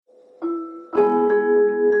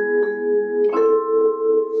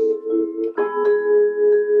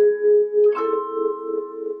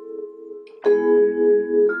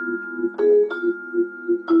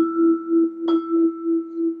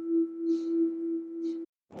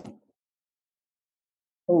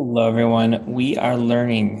Hello, everyone. We are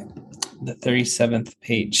learning the 37th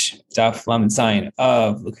page, Daf Lamed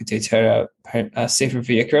of Likkutei Torah, Sefer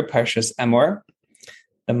Vayikra, Parshas Emor,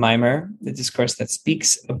 the mimer, the discourse that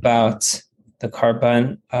speaks about the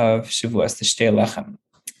Karban of Shavuos, the Shtei Lechem,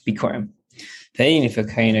 Bikurim.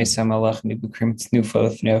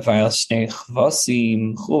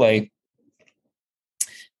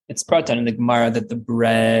 It's brought down in the Gemara that the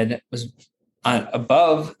bread was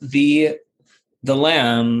above the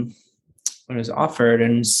lamb when it was offered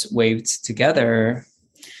and waved together.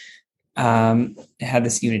 It had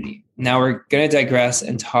this unity. Now we're going to digress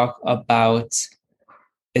and talk about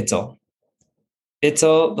Bittul.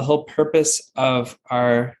 Bittul, the whole purpose of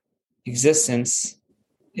our existence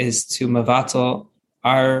is to mavatal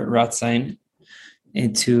our ratzain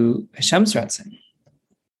into Hashem's ratzain.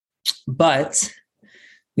 But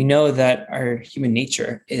we know that our human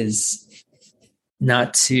nature is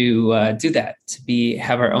not to do that, to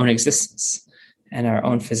have our own existence and our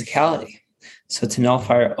own physicality. So to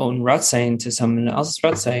nullify our own ratzain to someone else's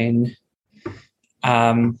ratzain,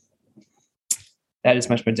 that is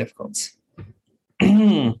much more difficult.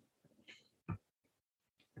 And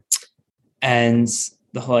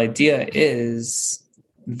the whole idea is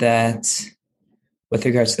that with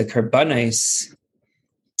regards to the karbanos,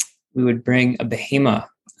 we would bring a behema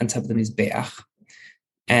on top of the mizbeach,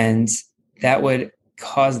 and that would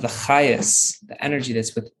cause the chayas, the energy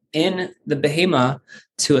that's within the behema,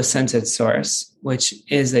 to ascend to its source, which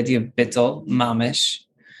is the idea of bittul, mamish.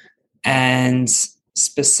 And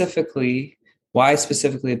specifically, why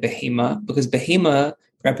specifically a behema? Because behema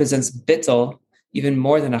represents bittul even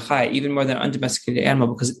more than a chay, even more than an undomesticated animal,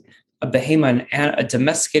 because a behema, a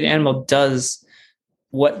domesticated animal, does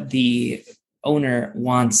what the owner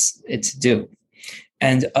wants it to do.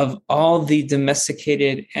 And of all the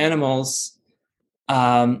domesticated animals,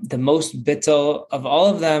 the most bittul of all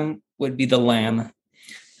of them would be the lamb,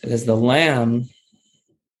 because the lamb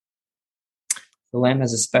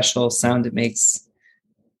has a special sound it makes.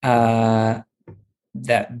 That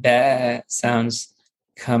beh sounds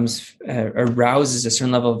arouses a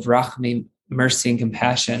certain level of rachmi, mercy and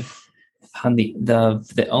compassion on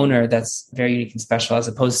the owner. That's very unique and special, as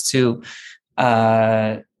opposed to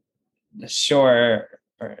the shore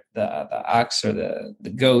or the ox or the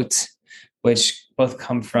goat, which both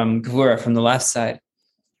come from Gvura, from the left side.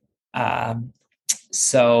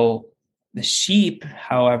 So the sheep,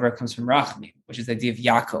 however, comes from Rachmi, which is the idea of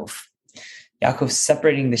Yaakov. Yaakov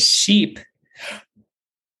separating the sheep.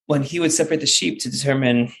 When he would separate the sheep to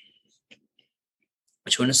determine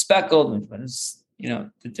which one is speckled, which one is,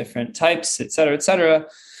 the different types, et cetera,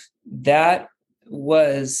 that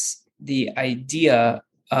was the idea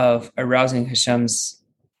of arousing Hashem's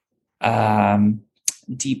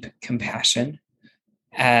deep compassion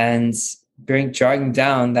and drawing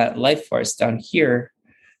down that life force down here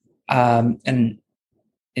and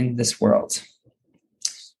in this world.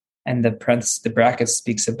 And the bracket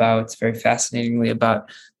speaks about, very fascinatingly, about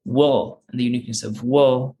wool and the uniqueness of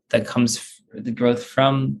wool that comes, the growth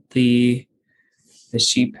from the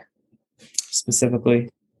sheep specifically.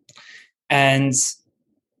 And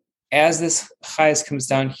as this chayas comes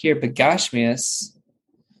down here, begashmias,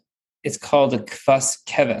 it's called a kvas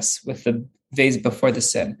keves, with the vase before the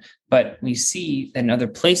sin. But we see that in other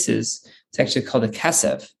places, it's actually called a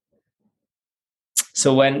kesev.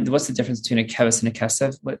 So what's the difference between a keves and a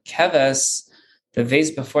kesev? What keves, the vase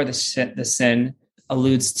before the sin,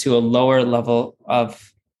 alludes to a lower level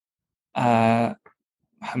of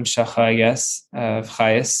hamshacha, I guess, of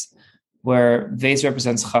chayas, where vase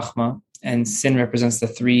represents chachma and sin represents the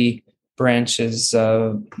three branches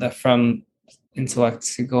from intellect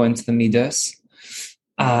to go into the midas,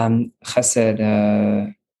 chesed,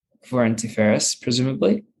 gvura, and tiferes,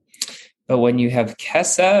 presumably. But when you have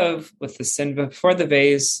kesev with the sin before the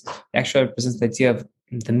vase, it actually represents the idea of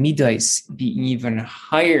the midas being even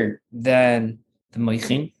higher than the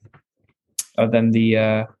moichin, or than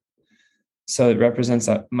so it represents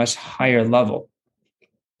a much higher level.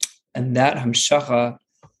 And that hamshacha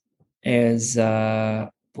is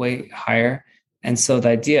way higher. And so the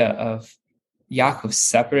idea of Yaakov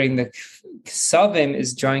separating the ksavim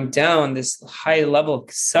is drawing down this high level of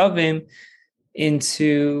ksavim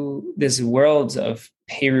into this world of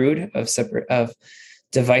perud, of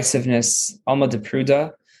divisiveness, alma de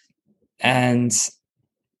pruda, and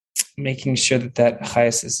making sure that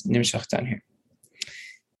chayas is nimshach down here.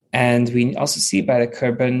 And we also see by the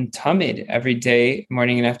Karban Tamid, every day,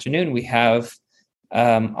 morning and afternoon, we have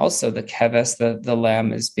also the keves, the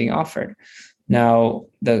lamb, is being offered. Now,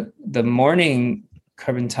 the morning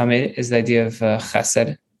Karban Tamid is the idea of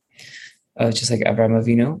chesed, just like Avraham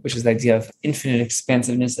Avinu, which is the idea of infinite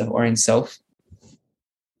expansiveness of Or Ein Sof.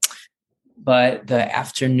 But the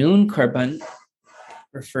afternoon korban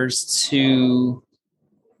refers to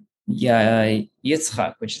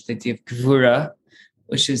Yitzchak, which is the idea of Gvura,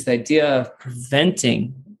 which is the idea of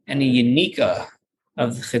preventing any Yanika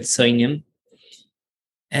of the Chitzonim,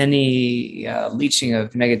 any leaching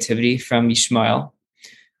of negativity from Yishmael,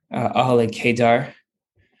 Ahale Kedar,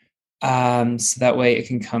 so that way it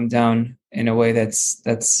can come down in a way that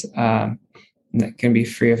can be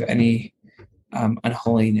free of any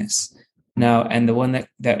unholiness. Now, and the one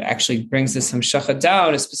that actually brings this Hamshacha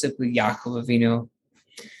down is specifically Yaakov Avinu.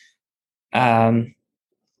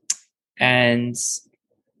 And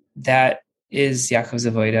that is Yaakov's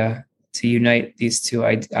avoda, to unite these two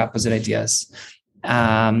opposite ideas,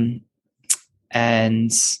 and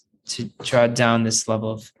to draw down this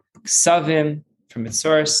level of ksavim from its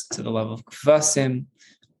source to the level of kvasim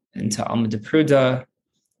into Alma de Pruda,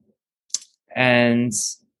 and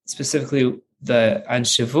specifically the on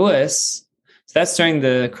Shavuos. So that's during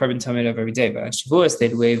the korban tamid of every day, but on Shavuos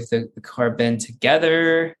they'd wave the korban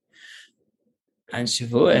together on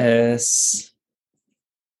Shavuos,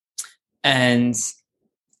 and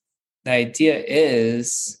the idea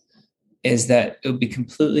is that it would be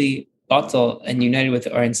completely batal and united with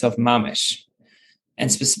the Or Ein Sof mamish, and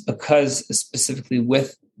because specifically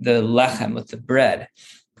with the lechem, with the bread,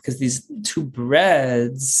 because these two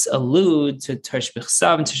breads allude to Torah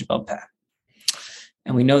B'chsav and Torah B'al Peh,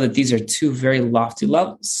 and we know that these are two very lofty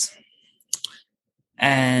levels,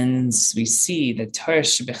 and we see that Torah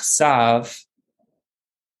B'chsav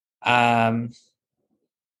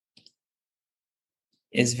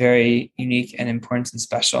is very unique and important and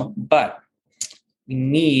special, but we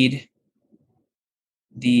need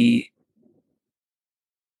the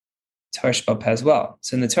Torah B'al Peh as well.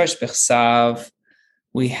 So in the Torah B'chsav,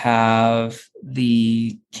 we have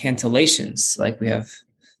the cantillations, like we have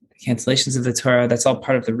the cantillations of the Torah. That's all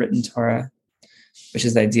part of the written Torah, which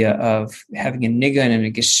is the idea of having a nigun and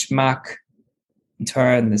a geshmak in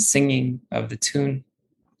Torah, and the singing of the tune.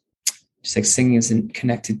 Just like singing is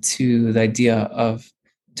connected to the idea of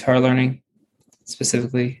Torah learning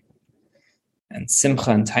specifically, and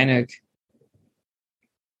simcha and tainug,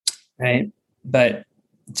 right? But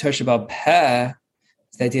Torah B'al Peh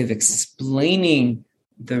is the idea of explaining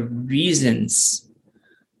the reasons,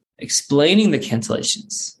 explaining the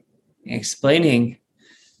cantillations, explaining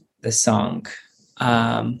the song,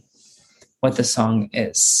 what the song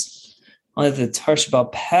is. Only the Torah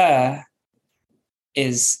B'al Peh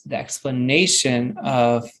is the explanation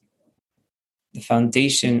of the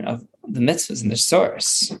foundation of the mitzvahs and their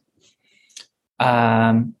source.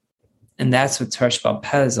 And that's what Torah B'al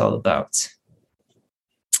Peh is all about.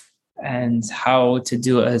 And how to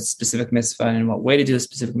do a specific mitzvah and what way to do a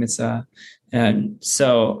specific mitzvah. And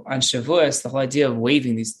so on Shavuos, the whole idea of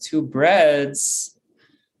waving these two breads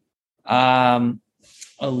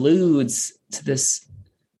alludes to this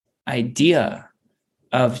idea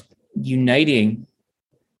of uniting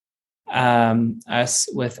us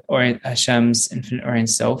with Hashem's infinite Or Ein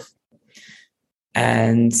Sof,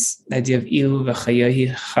 and the idea of Ilu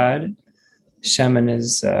v'chayahi chad, Hashem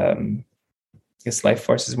and his life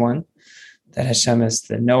force is one, that Hashem is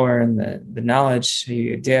the knower and the knowledge,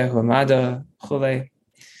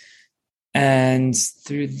 and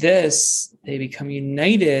through this they become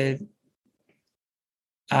united,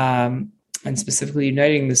 and specifically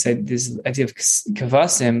uniting this idea of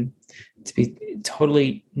kavasim to be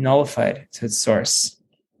totally nullified to its source.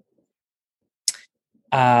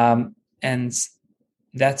 And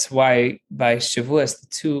that's why by Shavuos, the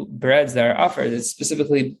two breads that are offered is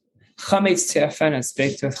specifically chametz te'afen, it's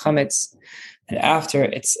baked with chametz, and after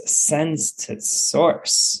it ascends to its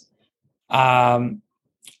source.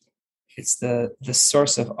 It's the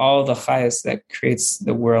source of all the chayas that creates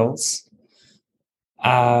the worlds.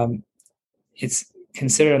 It's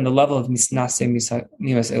considered on the level of misnase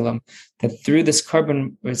mimas elam, that through this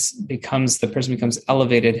korban the person becomes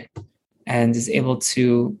elevated and is able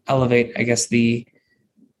to elevate, I guess, the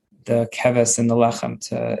keves and the lechem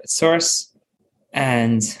to its source,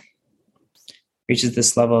 and reaches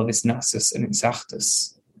this level of isnasus and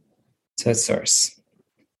isachtus to its source.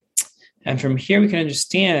 And from here we can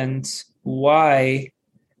understand why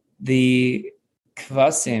the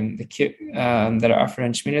kvasim that are offered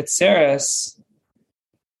on Shmini Atzeres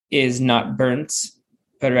is not burnt,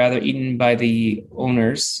 but rather eaten by the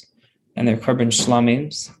owners and their korban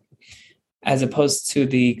shlamims, as opposed to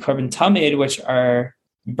the korban tamid, which are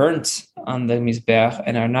burnt on the mizbeach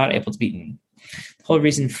and are not able to be eaten. The whole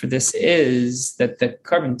reason for this is that the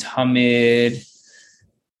korban tamid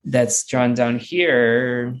that's drawn down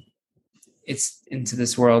here it's into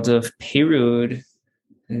this world of Perud,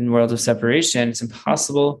 in the world of separation. It's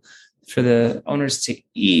impossible for the owners to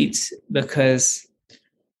eat because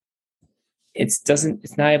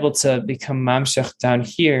it's not able to become mamshech down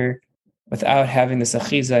here without having this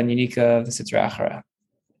achiza and unika of the sitra achara.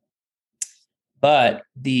 But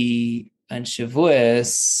on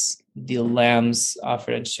Shavuos, the lambs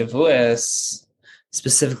offered on Shavuos,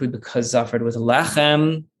 specifically because it's offered with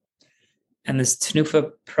lechem, and this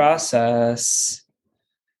tenufa process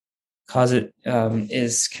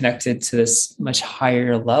is connected to this much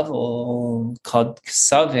higher level called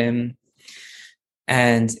ksavim,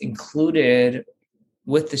 and included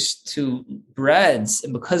with the two breads.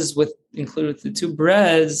 And because it's included with the two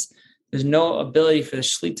breads, there's no ability for the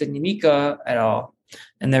shlita nimika at all.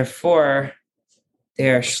 And therefore, they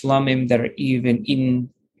are shlamim that are even eaten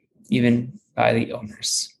even by the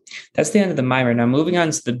owners. That's the end of the mimer. Now moving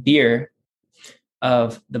on to the beer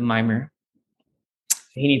of the mimer.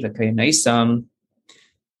 This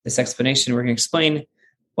explanation, we're going to explain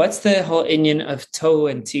what's the whole inyan of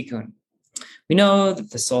tohu and tikkun. We know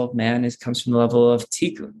that the soul of man comes from the level of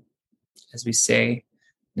tikkun, as we say,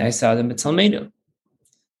 "Na'isa adam b'talmeinu."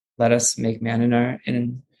 Let us make man in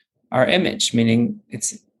our image, meaning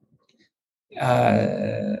it's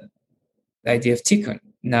the idea of tikkun.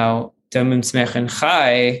 Now, damim tzmech and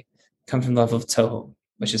chai come from the level of tohu,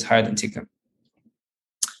 which is higher than tikkun.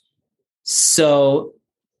 So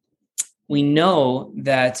we know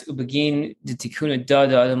that ubegin the tikkun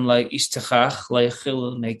dada adam like ishtachach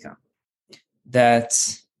leichil mekam. That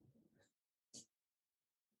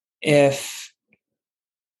if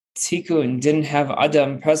tikkun didn't have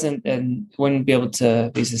Adam present, then it wouldn't be able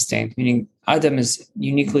to be sustained. Meaning Adam is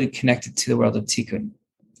uniquely connected to the world of tikkun.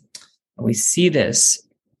 And we see this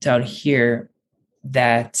down here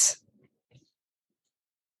that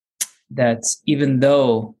even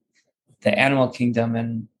though the animal kingdom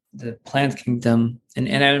and the plant kingdom and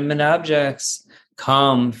inanimate objects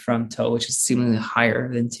come from Toh, which is seemingly higher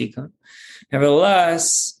than tikkun,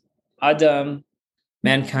 nevertheless, Adam,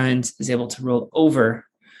 mankind, is able to rule over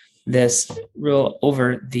the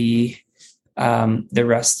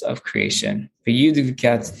rest of creation.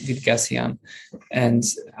 And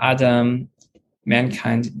Adam,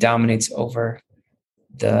 mankind, dominates over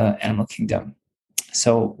the animal kingdom.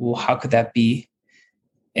 So how could that be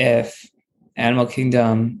if animal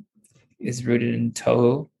kingdom is rooted in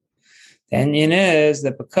Tohu? The inyan is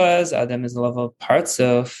that because Adam is the level of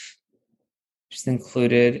Partzuf, which is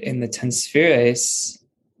included in the 10 spheres,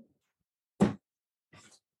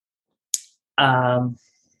 and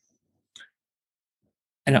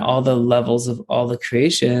all the levels of all the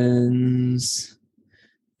creations,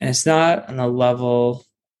 and it's not on a level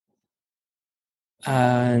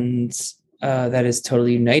and that is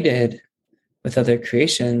totally united with other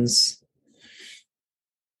creations,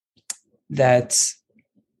 that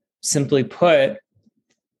simply put,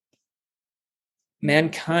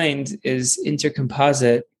 mankind is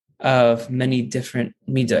intercomposite of many different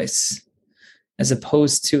midas, as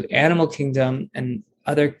opposed to animal kingdom and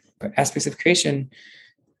other aspects of creation.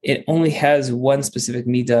 It only has one specific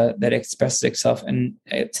midah that expresses itself and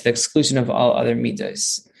to the exclusion of all other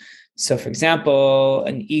midas. So, for example,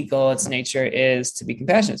 an eagle, its nature is to be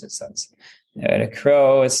compassionate to its sons. A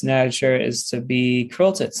crow, its nature is to be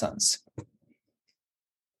cruel to its sons.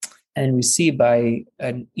 And we see by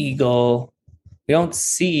an eagle, we don't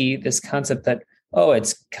see this concept that,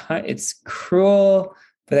 it's cruel,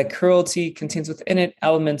 but that cruelty contains within it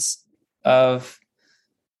elements of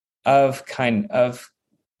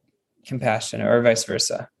compassion, or vice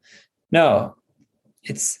versa. No,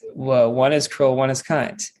 one is cruel, one is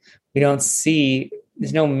kind.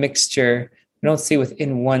 There's no mixture. We don't see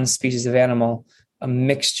within one species of animal a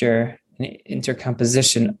mixture, an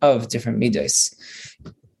intercomposition of different midas.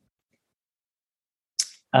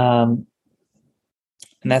 And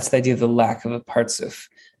that's the idea of the lack of a partzuf.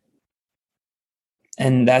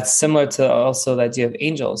 And that's similar to also the idea of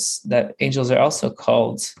angels, that angels are also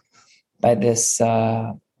called by this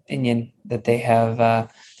inyan, that they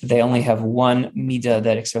only have one midah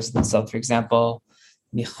that expresses themselves. For example,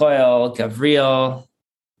 Michael, Gabriel,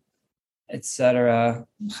 etc.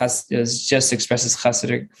 Just expresses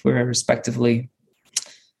chesed respectively.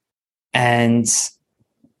 And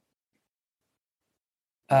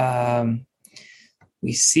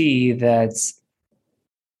we see that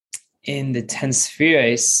in the 10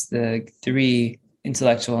 spheres, the 3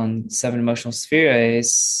 intellectual and 7 emotional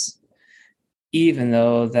spheres, even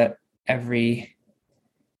though that we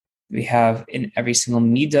have in every single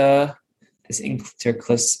midah this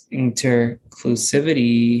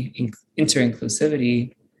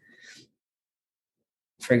interinclusivity.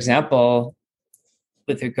 For example,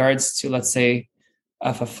 with regards to, let's say,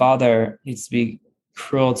 if a father needs to be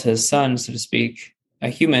cruel to his son, so to speak, a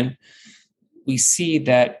human, we see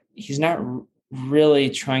that he's not really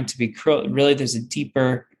trying to be cruel. Really, there's a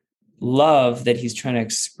deeper love that he's trying to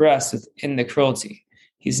express within the cruelty.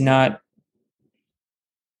 He's not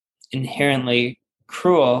inherently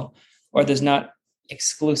cruel, or there's not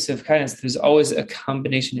exclusive kindness. There's always a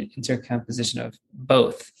combination and intercomposition of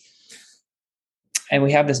both. And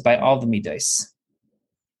we have this by all the midos.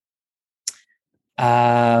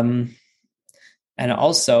 And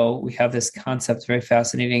also we have this concept, very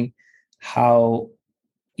fascinating, how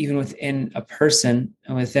even within a person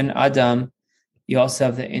and within Adam, you also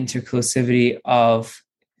have the interclusivity of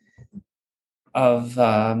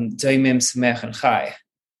Doimim, Samech, and Chai.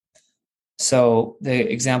 So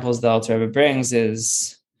the examples the Alter Rebbe brings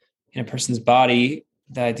is in a person's body,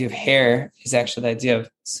 the idea of hair is actually the idea of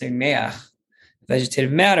Semeach,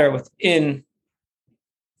 vegetative matter within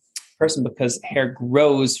a person, because hair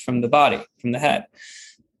grows from the body, from the head.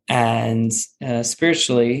 And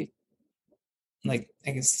spiritually, like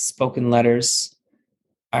I guess spoken letters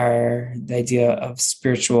are the idea of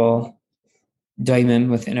spiritual daimim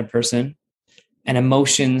within a person, and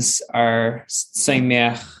emotions are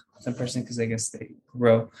semeach within a person, because I guess they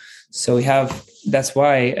grow. So we have, that's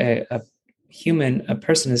why a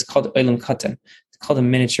person is called olam katan. It's called a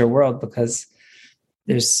miniature world, because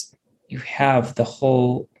you have the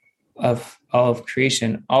whole of all of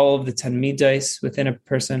creation, all of the 10 midos within a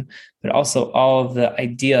person, but also all of the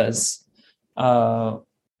ideas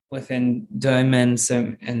within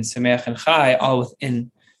Doimen and Sameach and Chai, all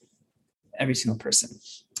within every single person.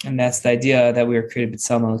 And that's the idea that we were created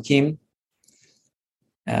b'tselem Elokim.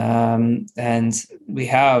 And we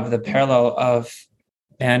have the parallel of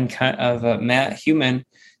mankind, of a human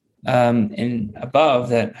in above,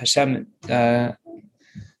 that Hashem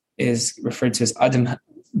is referred to as Adam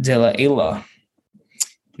de la Elah.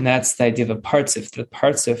 And that's the idea of a partzif. The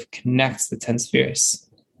partzif connects the 10 spheres.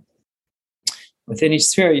 Within each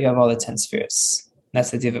sphere, you have all the 10 spheres.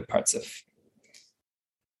 That's the idea of a partzif.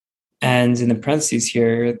 And in the parentheses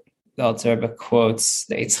here, the Alter Rebbe quotes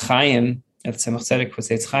the Eitz Chaim, the Tzemach Tzedek quotes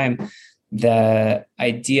Eitz Chaim, the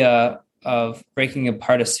idea of breaking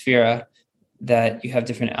apart a sphere, that you have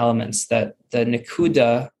different elements, that the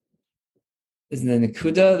Nekuda is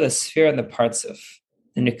the sphere, and the partzif.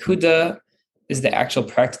 The Nekuda is the actual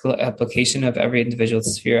practical application of every individual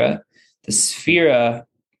sphere. The sphere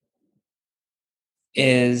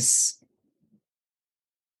is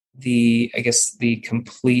the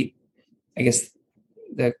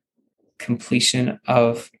completion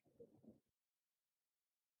of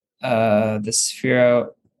the sphere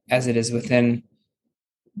as it is within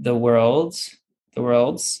the worlds,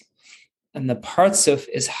 and the partzuf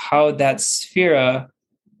is how that sphere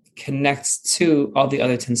connects to all the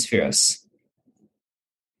other 10 spheres.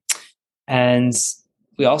 And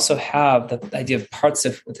we also have the idea of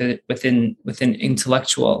partzuf within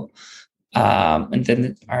intellectual, and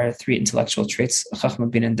then our 3 intellectual traits, Chachma,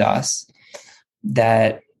 Bin, and Das,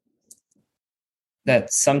 that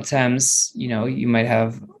sometimes, you might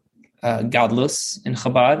have Gadlus in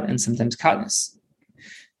Chabad, and sometimes Katnus.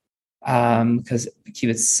 Because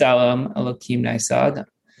Kibbutz Salam Elokim Naisad,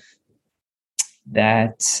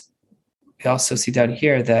 that we also see down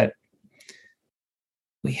here that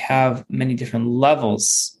we have many different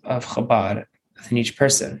levels of Chabad within each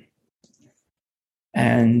person.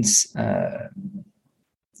 And, on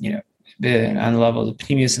the level of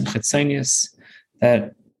Pnimius and Chitzonius,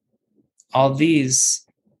 that all these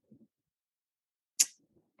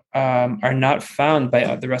are not found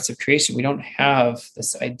by the rest of creation. We don't have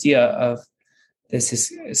this idea of this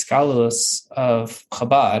iskalus of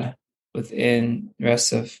Chabad within the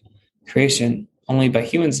rest of creation, only by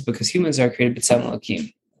humans, because humans are created b'tselem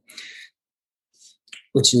Elokim,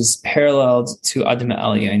 which is paralleled to Adam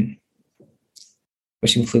Elyon,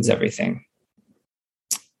 which includes everything.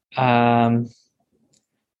 And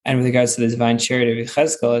with regards to the divine charity of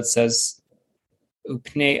Yechezkel, it says,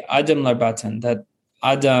 Upnei Adam Larbatan, that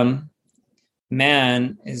Adam,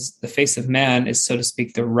 man, is the face of man, is, so to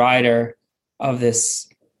speak, the rider of this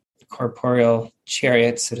corporeal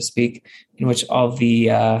chariot, so to speak, in which all the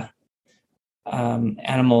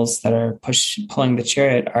animals that are pulling the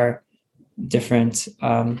chariot are different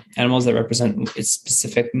animals that represent its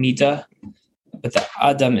specific midah, but the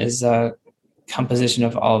Adam is a composition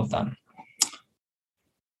of all of them.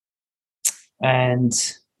 And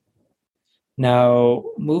now,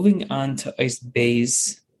 moving on to Ois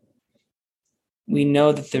Beis, we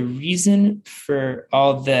know that the reason for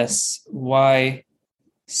all this, why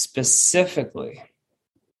specifically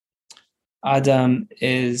Adam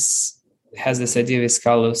is has this idea of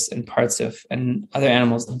iskalus and parts of, and other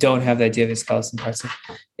animals don't have the idea of iskalus and parts of,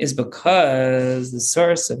 is because the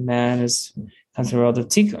source of man comes from the world of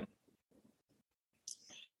tikkun.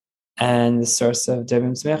 And the source of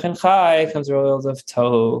Debim Tzmeach and Chai comes from the world of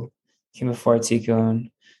Tohu, came before tikkun.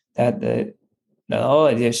 That the whole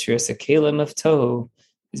idea of Shiras HaKelim of Tohu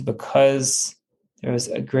is because there was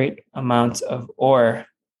a great amount of ore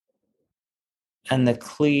and the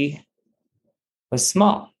Kli was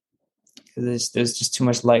small. There's just too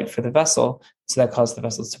much light for the vessel, so that caused the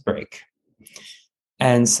vessels to break.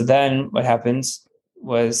 And so then what happened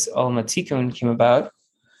was Olam HaTikkun came about,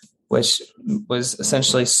 which was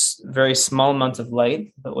essentially a very small amount of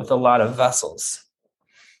light, but with a lot of vessels.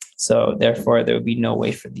 So therefore, there would be no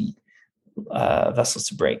way for the vessels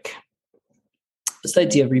to break. This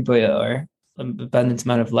idea of riboya, or abundant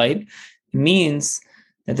amount of light, means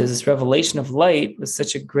that there's this revelation of light with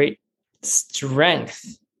such a great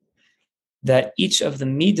strength that each of the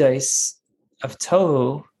midas of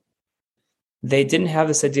Tohu, they didn't have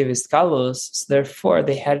this idea of iskalos, so therefore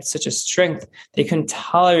they had such a strength they couldn't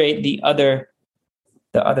tolerate the other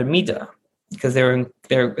midah because they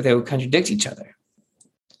would contradict each other.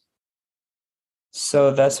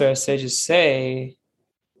 So that's why our sages say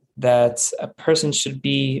that a person should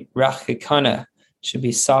be rachikana, should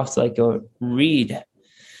be soft like a reed,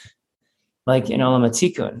 like in Olam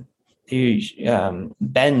HaTikkun. You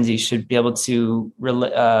bend, you should be able to be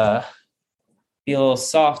a little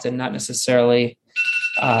soft and not necessarily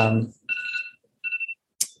feel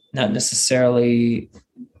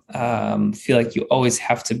like you always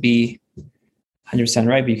have to be 100%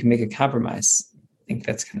 right, but you can make a compromise. I think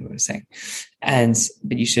that's kind of what I'm saying.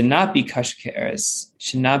 But you should not be kashkeres,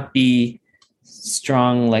 should not be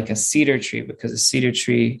strong like a cedar tree, because a cedar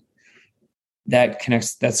tree that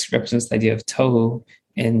represents the idea of tohu.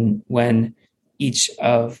 And when each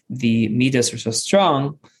of the midas were so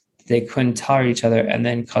strong, they couldn't tolerate each other and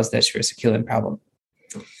then caused that Shiras HaKelim problem.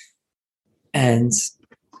 And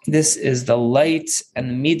this is the light and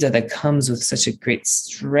the midah that comes with such a great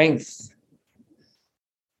strength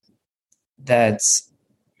that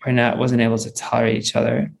wasn't able to tolerate each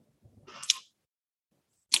other.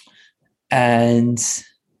 And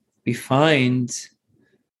we find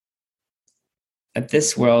that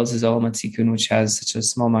this world is Olam HaTikkun, which has such a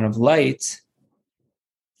small amount of light,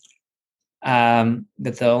 that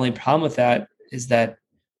the only problem with that is that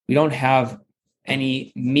we don't have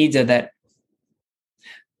any midah that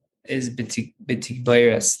is bitik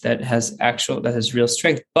that has real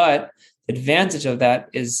strength. But the advantage of that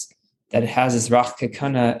is that it has this rach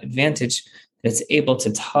kakana advantage, that it's able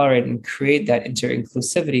to tolerate and create that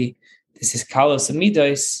inter-inclusivity. This is kalos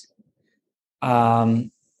amidos,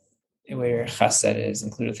 where chesed is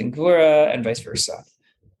included within gvura and vice versa,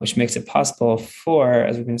 which makes it possible for,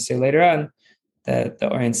 as we're going to say later on, the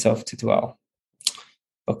Or Ein Sof to dwell.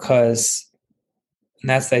 And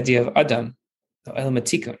that's the idea of Adam, the Olam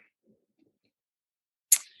HaTikkun.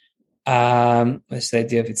 It's the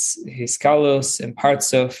idea of his kalos and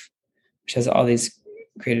parts of, which has all these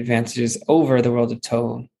great advantages over the world of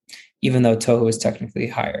Tohu, even though Tohu is technically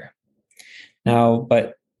higher. Now,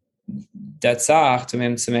 but Datzach,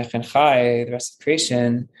 Tumim, Tzemech, and Chai, the rest of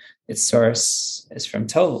creation, its source is from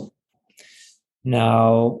Tohu.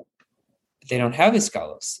 Now, they don't have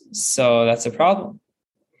iskalos, so that's a problem.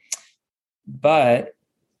 But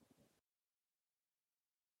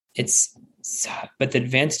the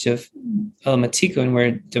advantage of Olam HaTikkun,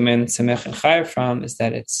 where Tumim, Tzemech, and Chai are from, is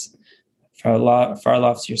that it's far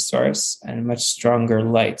loftier source and much stronger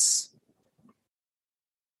lights.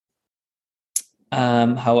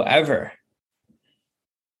 However,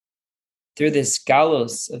 through this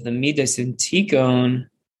galos of the midas in tikkun,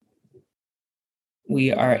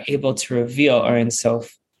 we are able to reveal our Ein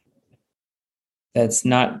Sof. That's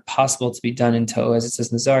not possible to be done in Tohu, as it says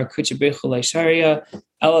in the Zohar, Kucha Beichu Leisharia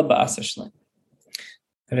Ela Ba'asar Shleim.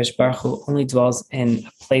 Kadosh Baruch Hu only dwells in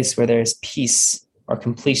a place where there is peace or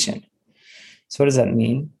completion. So what does that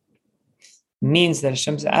mean? It means that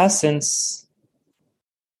Hashem's essence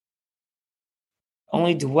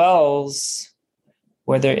only dwells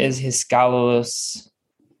where there is his galos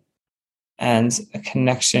and a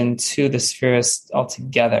connection to the spheres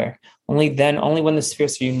altogether. Only when the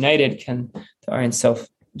spheres are united can the Or Ein Sof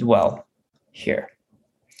dwell here.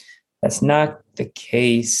 That's not the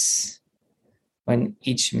case when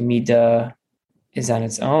each midah is on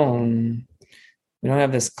its own. We don't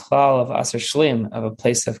have this klal of Asar Shlim, of a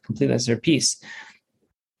place of completeness or peace,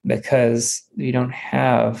 because we don't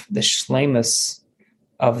have the shlemus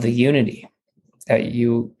of the unity that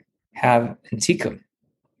you have in tikkun.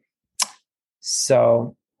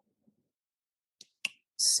 So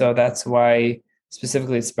So that's why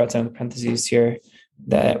specifically it's brought down in the parentheses here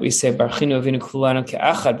that we say Barchinu Avinu Kulanu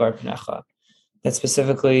Ke'achad Bar Pnecha. That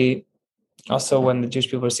specifically also when the Jewish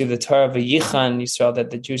people received the Torah V'yichan Yisrael,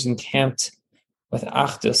 that the Jews encamped with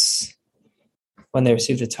Achdus when they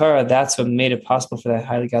received the Torah, that's what made it possible for that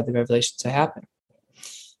highly godly revelation to happen.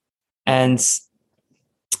 And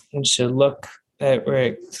we should look at where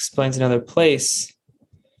it explains another place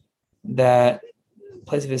that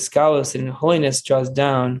place of Iskalos in holiness draws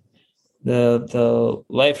down the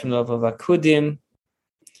light from the level of Akudim,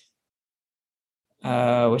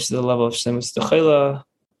 which is the level of Shlemus Dechela,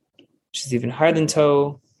 which is even higher than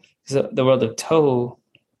Tohu. The world of Tohu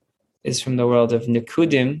is from the world of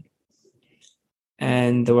Nikudim,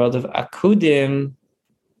 and the world of Akudim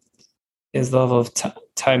is the level of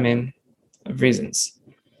timing of reasons.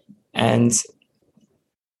 And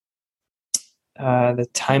the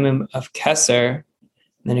timing of Keser,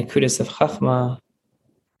 the Nikudis of Chachma,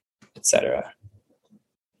 etc.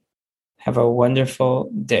 Have a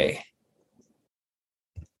wonderful day.